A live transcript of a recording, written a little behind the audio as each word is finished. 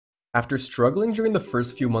After struggling during the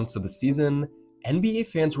first few months of the season, NBA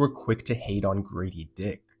fans were quick to hate on Gradey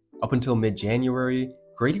Dick. Up until mid-January,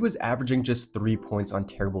 Gradey was averaging just 3 points on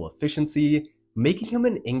terrible efficiency, making him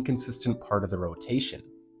an inconsistent part of the rotation.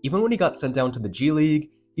 Even when he got sent down to the G League,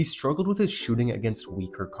 he struggled with his shooting against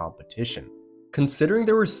weaker competition. Considering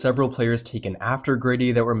there were several players taken after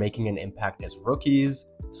Gradey that were making an impact as rookies,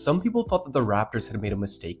 some people thought that the Raptors had made a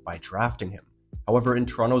mistake by drafting him. However, in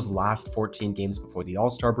Toronto's last 14 games before the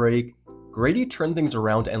All-Star break, Gradey turned things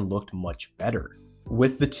around and looked much better.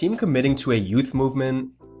 With the team committing to a youth movement,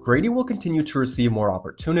 Gradey will continue to receive more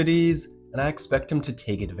opportunities, and I expect him to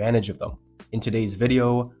take advantage of them. In today's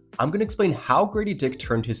video, I'm going to explain how Gradey Dick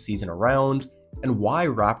turned his season around, and why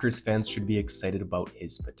Raptors fans should be excited about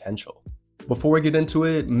his potential. Before we get into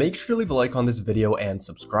it, make sure to leave a like on this video and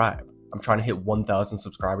subscribe. I'm trying to hit 1,000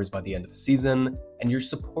 subscribers by the end of the season, and your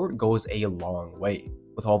support goes a long way.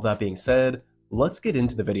 With all of that being said, let's get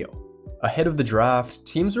into the video. Ahead of the draft,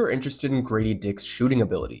 teams were interested in Gradey Dick's shooting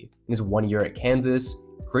ability. In his 1 year at Kansas,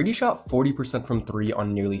 Gradey shot 40% from 3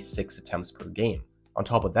 on nearly 6 attempts per game. On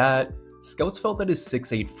top of that, scouts felt that his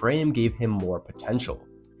 6'8" frame gave him more potential.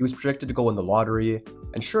 He was projected to go in the lottery,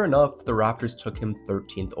 and sure enough, the Raptors took him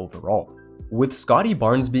 13th overall. With Scottie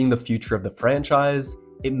Barnes being the future of the franchise,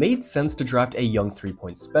 it made sense to draft a young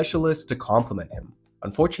three-point specialist to complement him.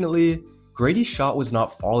 Unfortunately, Gradey's shot was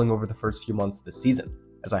not falling over the first few months of the season.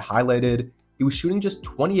 As I highlighted, he was shooting just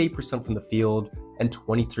 28% from the field and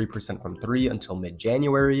 23% from 3 until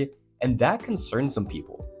mid-January, and that concerned some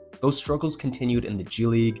people. Those struggles continued in the G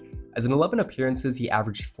League, as in 11 appearances he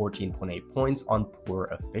averaged 14.8 points on poor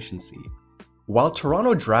efficiency. While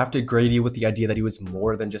Toronto drafted Gradey with the idea that he was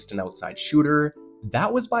more than just an outside shooter,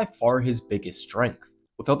 that was by far his biggest strength.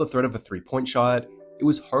 Without the threat of a three-point shot, it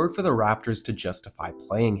was hard for the Raptors to justify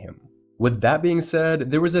playing him. With that being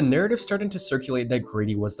said, there was a narrative starting to circulate that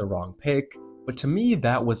Gradey was the wrong pick, but to me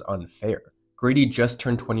that was unfair. Gradey just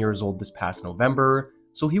turned 20 years old this past November,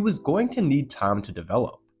 so he was going to need time to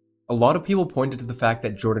develop. A lot of people pointed to the fact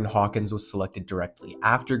that Jordan Hawkins was selected directly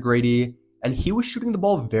after Gradey, and he was shooting the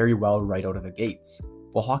ball very well right out of the gates.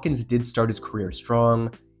 While Hawkins did start his career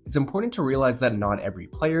strong, it's important to realize that not every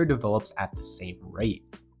player develops at the same rate.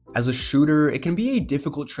 As a shooter, it can be a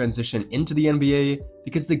difficult transition into the NBA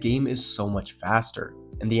because the game is so much faster.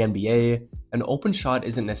 In the NBA, an open shot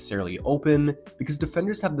isn't necessarily open because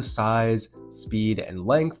defenders have the size, speed, and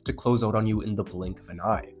length to close out on you in the blink of an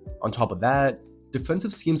eye. On top of that,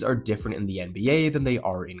 defensive schemes are different in the NBA than they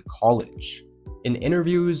are in college. In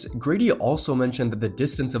interviews, Gradey also mentioned that the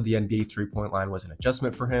distance of the NBA three-point line was an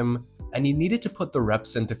adjustment for him, and he needed to put the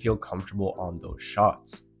reps in to feel comfortable on those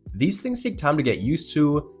shots. These things take time to get used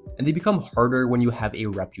to, and they become harder when you have a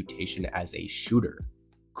reputation as a shooter.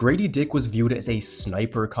 Gradey Dick was viewed as a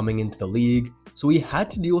sniper coming into the league, so he had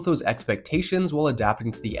to deal with those expectations while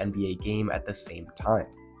adapting to the NBA game at the same time.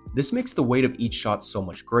 This makes the weight of each shot so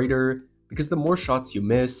much greater, because the more shots you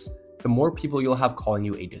miss, the more people you'll have calling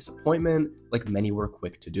you a disappointment, like many were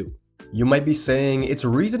quick to do. You might be saying it's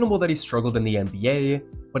reasonable that he struggled in the NBA,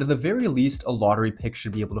 but at the very least, a lottery pick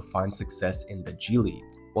should be able to find success in the G League.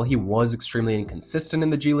 While he was extremely inconsistent in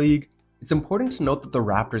the G League, it's important to note that the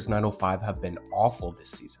Raptors 905 have been awful this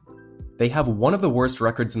season. They have one of the worst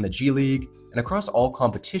records in the G League, and across all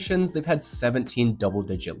competitions, they've had 17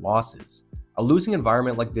 double-digit losses. A losing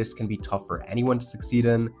environment like this can be tough for anyone to succeed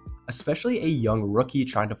in, especially a young rookie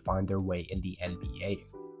trying to find their way in the NBA.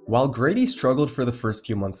 While Gradey struggled for the first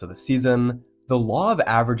few months of the season, the law of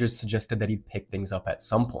averages suggested that he'd pick things up at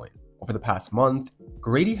some point. Over the past month,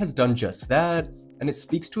 Gradey has done just that, and it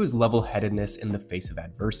speaks to his level-headedness in the face of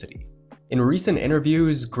adversity. In recent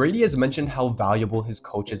interviews, Gradey has mentioned how valuable his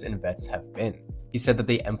coaches and vets have been. He said that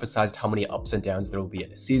they emphasized how many ups and downs there will be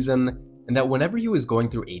in a season, and that whenever he was going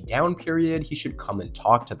through a down period, he should come and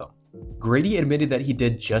talk to them. Gradey admitted that he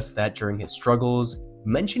did just that during his struggles,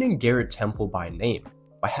 mentioning Garrett Temple by name.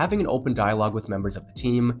 By having an open dialogue with members of the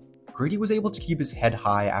team, Gradey was able to keep his head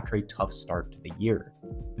high after a tough start to the year.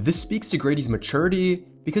 This speaks to Gradey's maturity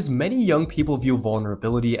because many young people view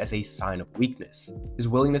vulnerability as a sign of weakness. His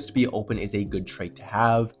willingness to be open is a good trait to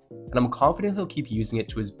have, and I'm confident he'll keep using it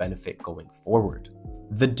to his benefit going forward.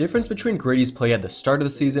 The difference between Gradey's play at the start of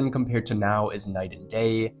the season compared to now is night and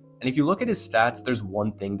day, and if you look at his stats, there's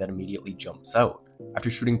one thing that immediately jumps out.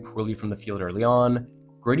 After shooting poorly from the field early on,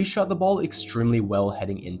 Gradey shot the ball extremely well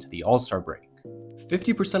heading into the All-Star break.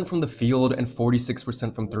 50% from the field and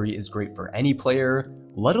 46% from 3 is great for any player,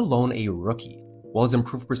 let alone a rookie. While his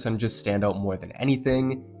improved percentages stand out more than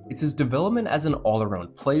anything, it's his development as an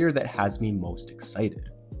all-around player that has me most excited.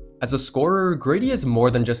 As a scorer, Gradey is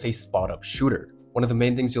more than just a spot-up shooter. One of the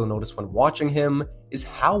main things you'll notice when watching him is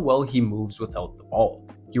how well he moves without the ball.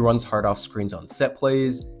 He runs hard off screens on set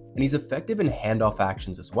plays, and he's effective in handoff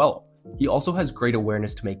actions as well. He also has great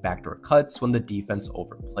awareness to make backdoor cuts when the defense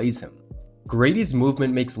overplays him. Gradey's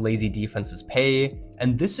movement makes lazy defenses pay,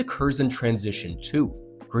 and this occurs in transition too.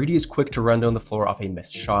 Gradey is quick to run down the floor off a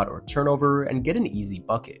missed shot or turnover and get an easy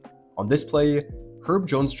bucket. On this play, Herb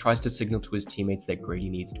Jones tries to signal to his teammates that Gradey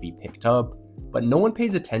needs to be picked up, but no one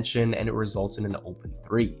pays attention and it results in an open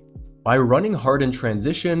three. By running hard in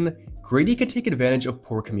transition, Gradey can take advantage of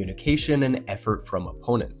poor communication and effort from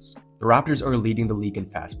opponents. The Raptors are leading the league in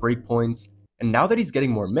fast break points, and now that he's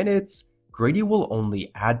getting more minutes, Gradey will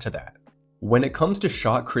only add to that. When it comes to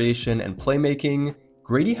shot creation and playmaking,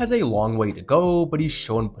 Gradey has a long way to go, but he's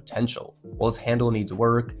shown potential. While his handle needs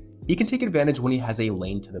work, he can take advantage when he has a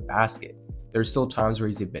lane to the basket. There's still times where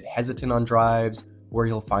he's a bit hesitant on drives, where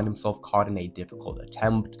he'll find himself caught in a difficult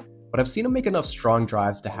attempt, but I've seen him make enough strong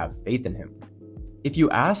drives to have faith in him. If you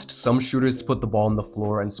asked some shooters to put the ball on the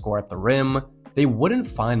floor and score at the rim, they wouldn't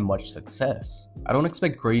find much success. I don't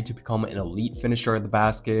expect Gradey to become an elite finisher at the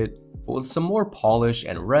basket, but with some more polish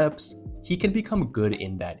and reps, he can become good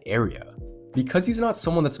in that area. Because he's not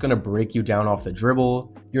someone that's going to break you down off the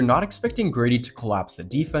dribble, you're not expecting Gradey to collapse the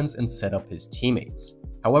defense and set up his teammates.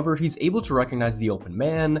 However, he's able to recognize the open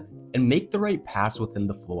man and make the right pass within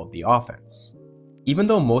the flow of the offense. Even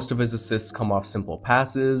though most of his assists come off simple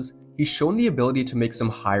passes, he's shown the ability to make some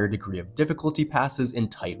higher degree of difficulty passes in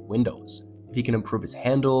tight windows. If he can improve his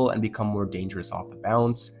handle and become more dangerous off the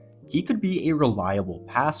bounce, he could be a reliable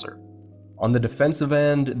passer. On the defensive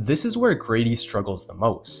end, this is where Gradey struggles the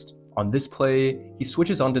most. On this play, he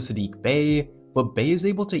switches onto Saddiq Bey, but Bey is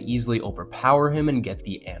able to easily overpower him and get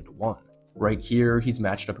the and one. Right here, he's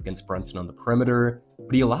matched up against Brunson on the perimeter,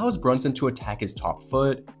 but he allows Brunson to attack his top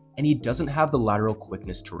foot, and he doesn't have the lateral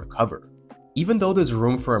quickness to recover. Even though there's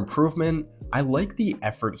room for improvement, I like the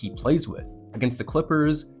effort he plays with. Against the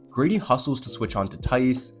Clippers, Gradey hustles to switch on to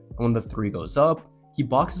Tice, and when the three goes up, he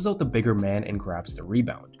boxes out the bigger man and grabs the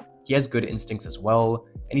rebound. He has good instincts as well,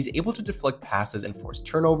 and he's able to deflect passes and force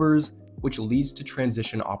turnovers, which leads to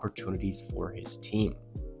transition opportunities for his team.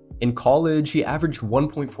 In college, he averaged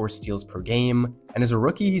 1.4 steals per game, and as a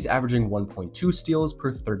rookie, he's averaging 1.2 steals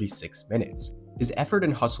per 36 minutes. His effort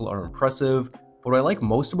and hustle are impressive, but what I like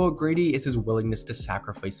most about Gradey is his willingness to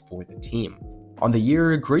sacrifice for the team. On the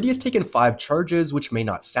year, Gradey has taken 5 charges, which may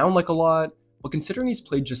not sound like a lot, but considering he's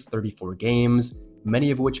played just 34 games,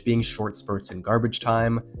 many of which being short spurts in garbage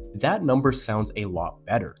time, that number sounds a lot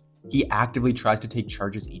better. He actively tries to take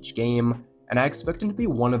charges each game, and I expect him to be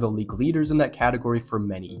one of the league leaders in that category for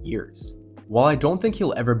many years. While I don't think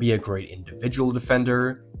he'll ever be a great individual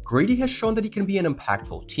defender, Gradey has shown that he can be an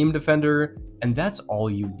impactful team defender, and that's all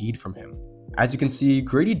you need from him. As you can see,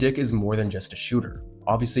 Gradey Dick is more than just a shooter.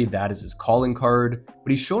 Obviously that is his calling card,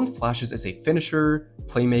 but he's shown flashes as a finisher,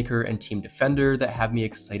 playmaker, and team defender that have me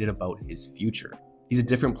excited about his future. He's a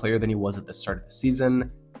different player than he was at the start of the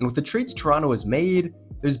season, and with the trades Toronto has made,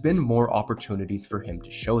 there's been more opportunities for him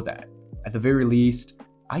to show that. At the very least,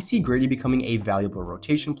 I see Gradey becoming a valuable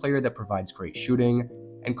rotation player that provides great shooting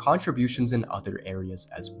and contributions in other areas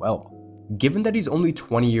as well. Given that he's only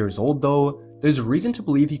 20 years old though, there's reason to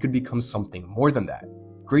believe he could become something more than that.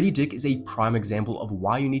 Gradey Dick is a prime example of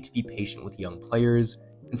why you need to be patient with young players,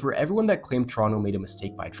 and for everyone that claimed Toronto made a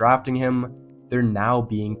mistake by drafting him, they're now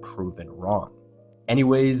being proven wrong.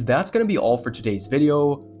 Anyways, that's going to be all for today's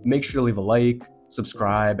video. Make sure to leave a like,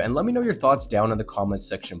 subscribe, and let me know your thoughts down in the comments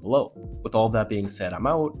section below. With all that being said, I'm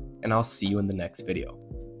out, and I'll see you in the next video.